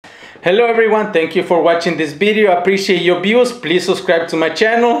Hello everyone, thank you for watching this video. I appreciate your views. Please subscribe to my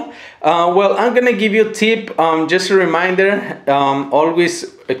channel. Well, I'm gonna give you a tip, just a reminder, always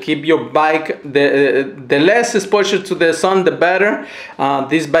keep your bike, the less exposure to the sun the better.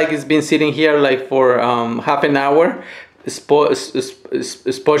 This bike has been sitting here like for half an hour.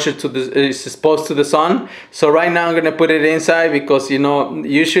 Exposure to the is exposed to the sun. So right now I'm gonna put it inside because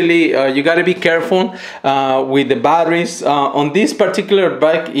usually you got to be careful with the batteries on this particular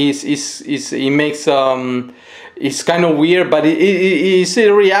bike. It makes it's kind of weird, but it's a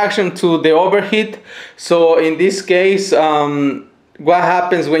reaction to the overheat. So in this case, what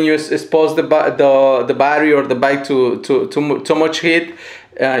happens when you expose the battery or the bike to too much heat?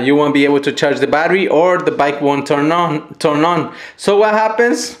 You won't be able to charge the battery, or the bike won't turn on. So what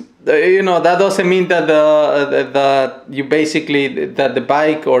happens? That doesn't mean that the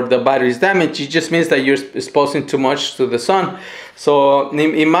bike or the battery is damaged. It just means that you're exposing too much to the sun. So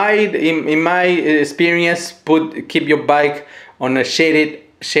in my experience, keep your bike on a shaded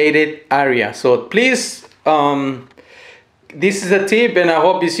area. So please, this is a tip, and I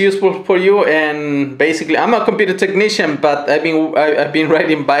hope it's useful for you. And basically, I'm a computer technician, but I've been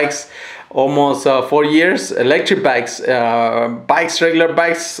riding bikes almost 4 years, electric bikes, regular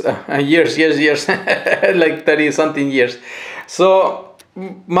bikes, years, like 30 something years. So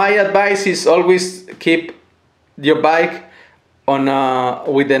my advice is always keep your bike on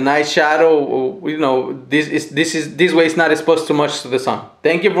with a nice shadow. This way it's not exposed too much to the sun.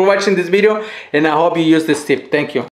 Thank you for watching this video, and I hope you use this tip. Thank you.